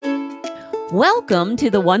Welcome to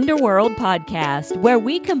the Wonder World podcast, where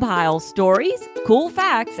we compile stories, cool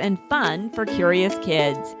facts, and fun for curious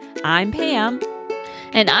kids. I'm Pam.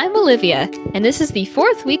 And I'm Olivia, and this is the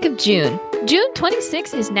fourth week of June. June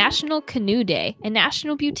 26th is National Canoe Day and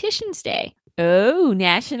National Beautician's Day. Oh,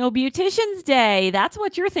 National Beautician's Day. That's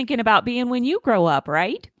what you're thinking about being when you grow up,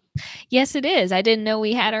 right? Yes, it is. I didn't know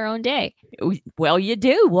we had our own day. Well, you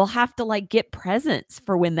do. We'll have to get presents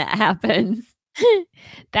for when that happens.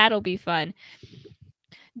 That'll be fun.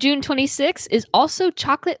 June 26th is also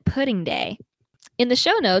Chocolate Pudding Day. In the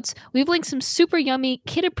show notes, we've linked some super yummy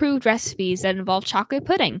kid-approved recipes that involve chocolate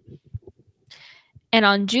pudding. And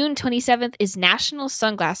on June 27th is National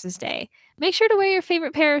Sunglasses Day. Make sure to wear your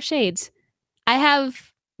favorite pair of shades. I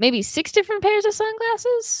have maybe 6 different pairs of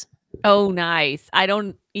sunglasses. Oh, nice. I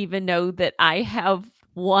don't even know that I have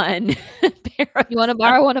one pair of You want to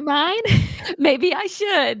borrow one of mine? Maybe I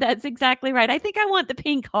should. That's exactly right. I think I want the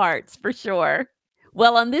pink hearts for sure.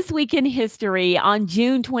 Well, on this week in history, on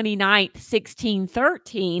June 29th,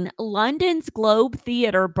 1613, London's Globe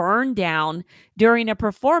Theatre burned down during a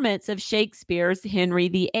performance of Shakespeare's Henry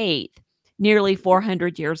VIII. Nearly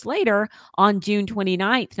 400 years later, on June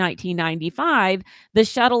 29th, 1995, the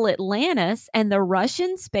shuttle Atlantis and the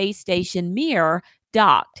Russian space station Mir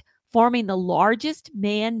docked, forming the largest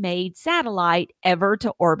man-made satellite ever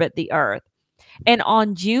to orbit the Earth. And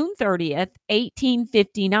on June 30th,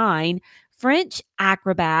 1859, French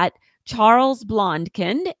acrobat Charles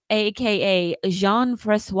Blondin, aka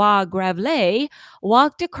Jean-Francois Gravelet,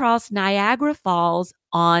 walked across Niagara Falls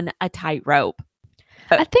on a tightrope.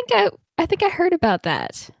 I think I heard about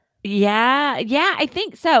that. Yeah, I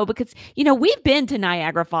think so because we've been to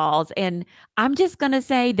Niagara Falls and I'm just going to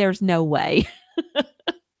say there's no way.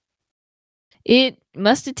 It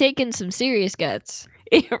must have taken some serious guts.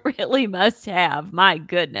 It really must have. My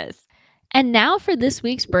goodness. And now for this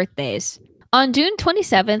week's birthdays. On June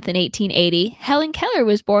 27th in 1880, Helen Keller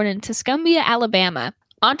was born in Tuscumbia, Alabama.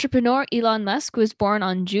 Entrepreneur Elon Musk was born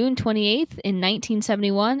on June 28th in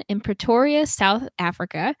 1971 in Pretoria, South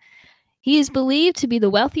Africa. He is believed to be the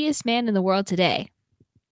wealthiest man in the world today.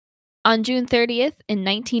 On June 30th in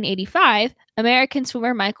 1985, American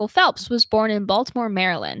swimmer Michael Phelps was born in Baltimore,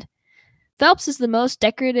 Maryland. Phelps is the most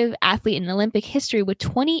decorative athlete in Olympic history with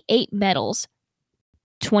 28 medals,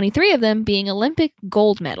 23 of them being Olympic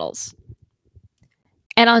gold medals.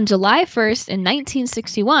 And on July 1st in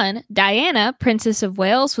 1961, Diana, Princess of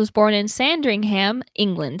Wales, was born in Sandringham,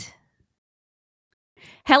 England.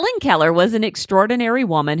 Helen Keller was an extraordinary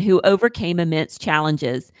woman who overcame immense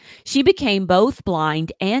challenges. She became both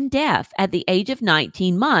blind and deaf at the age of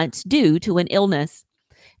 19 months due to an illness.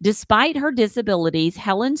 Despite her disabilities,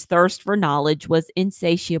 Helen's thirst for knowledge was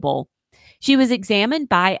insatiable. She was examined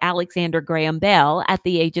by Alexander Graham Bell at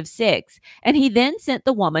the age of 6, and he then sent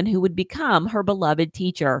the woman who would become her beloved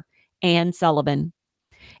teacher, Anne Sullivan.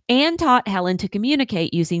 Anne taught Helen to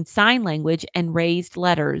communicate using sign language and raised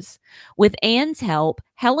letters. With Anne's help,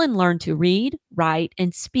 Helen learned to read, write,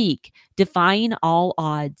 and speak, defying all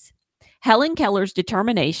odds. Helen Keller's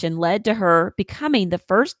determination led to her becoming the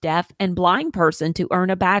first deaf and blind person to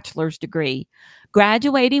earn a bachelor's degree,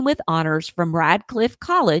 graduating with honors from Radcliffe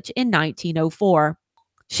College in 1904.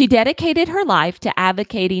 She dedicated her life to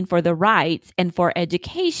advocating for the rights and for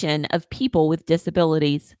education of people with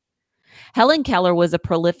disabilities. Helen Keller was a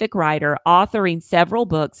prolific writer, authoring several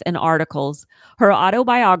books and articles. Her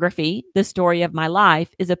autobiography, The Story of My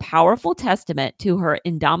Life, is a powerful testament to her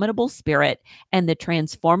indomitable spirit and the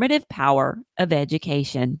transformative power of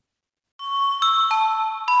education.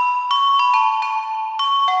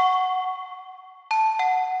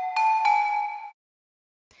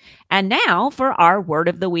 And now for our word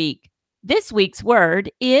of the week. This week's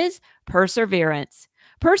word is perseverance.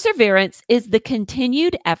 Perseverance is the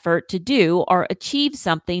continued effort to do or achieve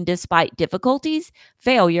something despite difficulties,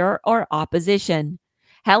 failure, or opposition.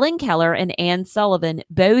 Helen Keller and Anne Sullivan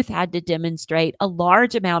both had to demonstrate a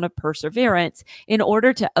large amount of perseverance in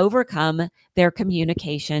order to overcome their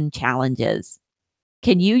communication challenges.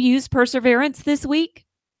 Can you use perseverance this week?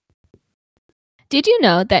 Did you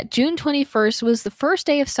know that June 21st was the first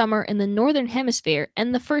day of summer in the Northern Hemisphere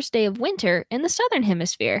and the first day of winter in the Southern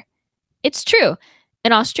Hemisphere? It's true.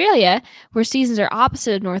 In Australia, where seasons are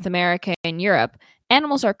opposite of North America and Europe,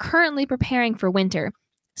 animals are currently preparing for winter.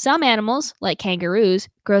 Some animals, like kangaroos,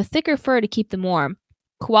 grow thicker fur to keep them warm.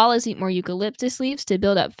 Koalas eat more eucalyptus leaves to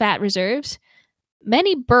build up fat reserves.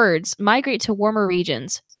 Many birds migrate to warmer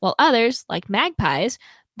regions, while others, like magpies,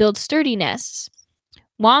 build sturdy nests.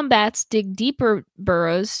 Wombats dig deeper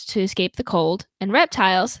burrows to escape the cold, and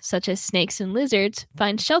reptiles, such as snakes and lizards,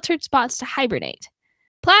 find sheltered spots to hibernate.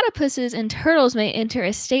 Platypuses and turtles may enter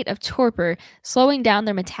a state of torpor, slowing down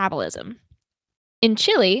their metabolism. In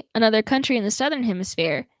Chile, another country in the southern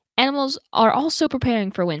hemisphere, animals are also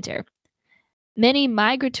preparing for winter. Many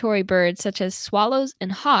migratory birds, such as swallows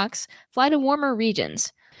and hawks, fly to warmer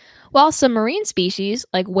regions, while some marine species,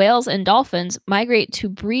 like whales and dolphins, migrate to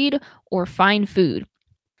breed or find food.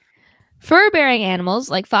 Fur-bearing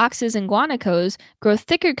animals, like foxes and guanacos, grow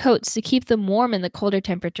thicker coats to keep them warm in the colder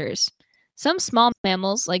temperatures. Some small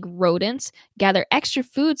mammals, like rodents, gather extra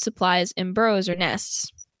food supplies in burrows or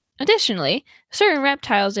nests. Additionally, certain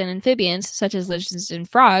reptiles and amphibians, such as lizards and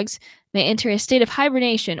frogs, may enter a state of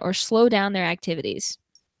hibernation or slow down their activities.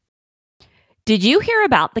 Did you hear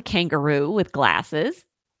about the kangaroo with glasses?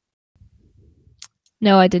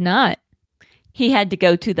 No, I did not. He had to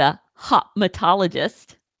go to the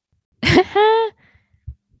hopmatologist.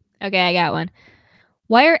 Okay, I got one.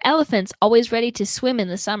 Why are elephants always ready to swim in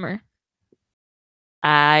the summer?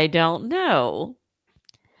 I don't know.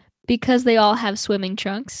 Because they all have swimming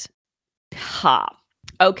trunks. Ha.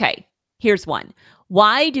 Okay, here's one.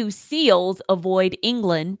 Why do seals avoid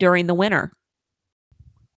England during the winter?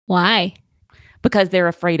 Why? Because they're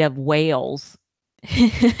afraid of whales.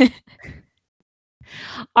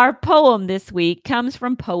 Our poem this week comes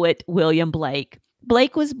from poet William Blake.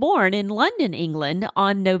 Blake was born in London, England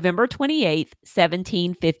on November 28th,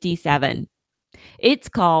 1757. It's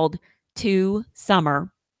called To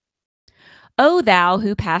Summer. O thou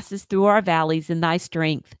who passes through our valleys in thy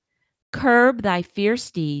strength, curb thy fierce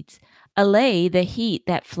steeds, allay the heat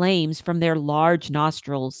that flames from their large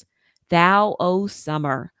nostrils. Thou, O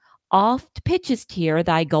summer, oft pitchest here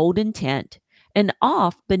thy golden tent, and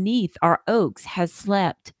oft beneath our oaks has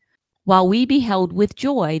slept, while we beheld with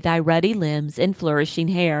joy thy ruddy limbs and flourishing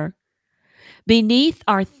hair. Beneath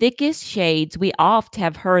our thickest shades we oft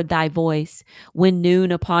have heard thy voice, when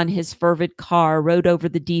noon upon his fervid car rode over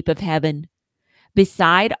the deep of heaven.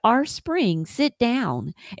 Beside our spring sit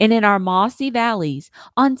down, and in our mossy valleys,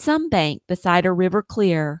 on some bank beside a river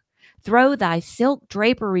clear, throw thy silk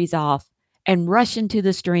draperies off, and rush into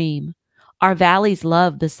the stream. Our valleys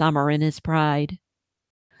love the summer in his pride.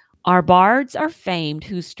 Our bards are famed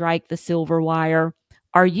who strike the silver wire.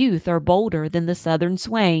 Our youth are bolder than the southern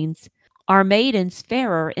swains. Our maidens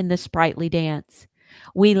fairer in the sprightly dance.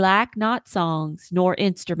 We lack not songs, nor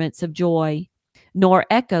instruments of joy, nor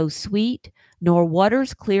echoes sweet, nor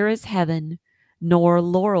waters clear as heaven, nor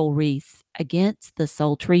laurel wreaths against the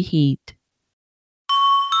sultry heat.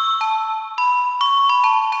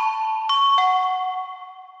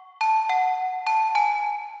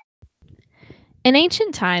 In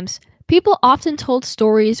ancient times, people often told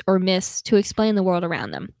stories or myths to explain the world around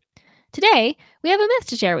them. Today, we have a myth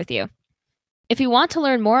to share with you. If you want to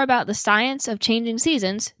learn more about the science of changing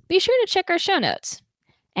seasons, be sure to check our show notes.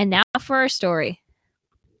 And now for our story.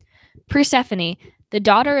 Persephone, the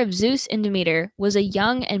daughter of Zeus and Demeter, was a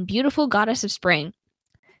young and beautiful goddess of spring.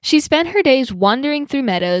 She spent her days wandering through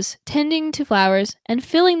meadows, tending to flowers, and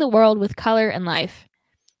filling the world with color and life.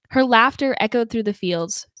 Her laughter echoed through the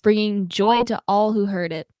fields, bringing joy to all who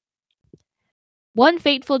heard it. One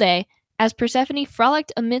fateful day, as Persephone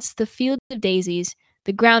frolicked amidst the field of daisies,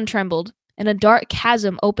 the ground trembled, and a dark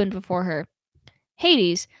chasm opened before her.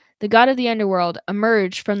 Hades, the god of the underworld,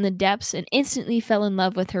 emerged from the depths and instantly fell in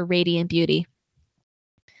love with her radiant beauty.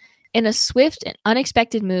 In a swift and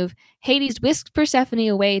unexpected move, Hades whisked Persephone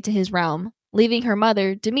away to his realm, leaving her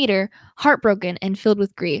mother, Demeter, heartbroken and filled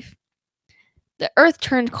with grief. The earth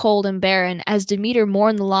turned cold and barren as Demeter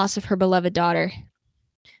mourned the loss of her beloved daughter.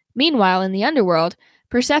 Meanwhile, in the underworld,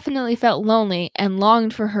 Persephone felt lonely and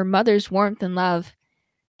longed for her mother's warmth and love.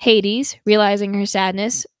 Hades, realizing her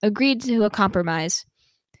sadness, agreed to a compromise.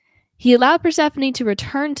 He allowed Persephone to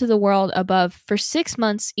return to the world above for 6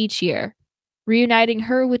 months each year, reuniting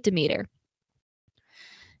her with Demeter.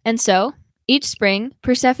 And so, each spring,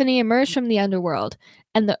 Persephone emerged from the underworld,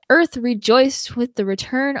 and the earth rejoiced with the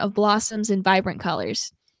return of blossoms in vibrant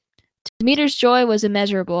colors. Demeter's joy was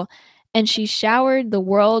immeasurable, and she showered the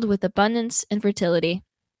world with abundance and fertility.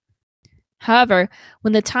 However,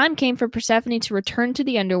 when the time came for Persephone to return to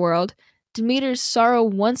the underworld, Demeter's sorrow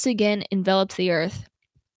once again enveloped the earth.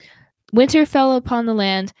 Winter fell upon the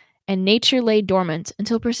land, and nature lay dormant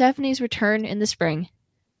until Persephone's return in the spring.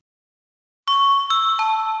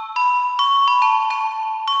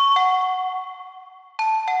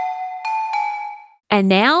 And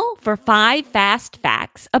now for 5 fast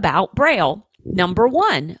facts about Braille. Number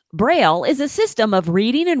 1, Braille is a system of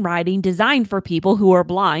reading and writing designed for people who are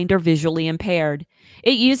blind or visually impaired.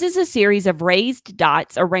 It uses a series of raised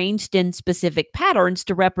dots arranged in specific patterns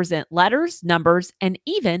to represent letters, numbers, and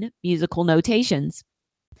even musical notations.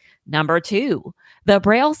 Number 2, the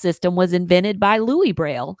Braille system was invented by Louis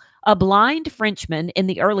Braille, a blind Frenchman in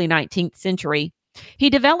the early 19th century. He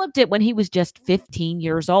developed it when he was just 15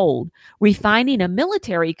 years old, refining a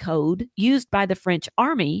military code used by the French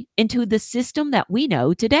army into the system that we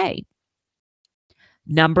know today.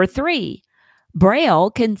 Number 3, Braille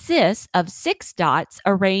consists of 6 dots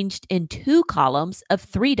arranged in 2 columns of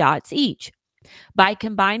 3 dots each. By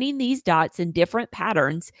combining these dots in different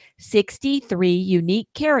patterns, 63 unique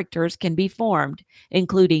characters can be formed,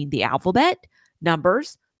 including the alphabet,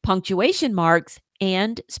 numbers, punctuation marks,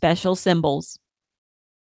 and special symbols.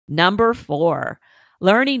 Number 4,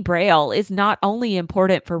 learning Braille is not only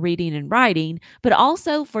important for reading and writing, but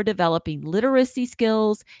also for developing literacy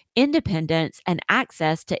skills, independence, and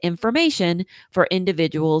access to information for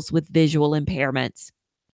individuals with visual impairments.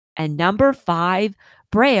 And number 5,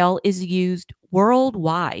 Braille is used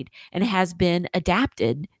worldwide and has been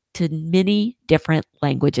adapted to many different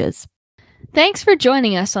languages. Thanks for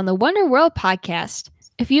joining us on the Wonder World podcast.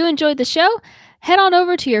 If you enjoyed the show, head on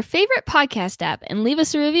over to your favorite podcast app and leave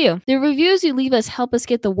us a review. The reviews you leave us help us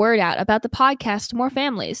get the word out about the podcast to more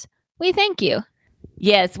families. We thank you.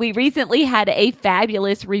 Yes, we recently had a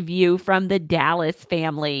fabulous review from the Dallas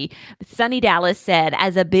family. Sunny Dallas said,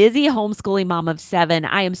 as a busy homeschooling mom of 7,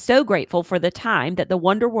 I am so grateful for the time that the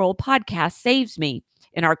Wonder World podcast saves me.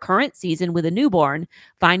 In our current season with a newborn,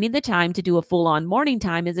 finding the time to do a full-on morning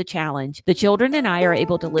time is a challenge. The children and I are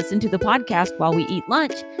able to listen to the podcast while we eat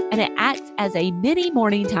lunch, and it acts as a mini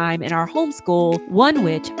morning time in our homeschool, one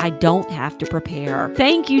which I don't have to prepare.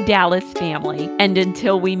 Thank you, Dallas family. And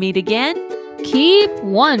until we meet again, Keep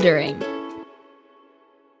wondering.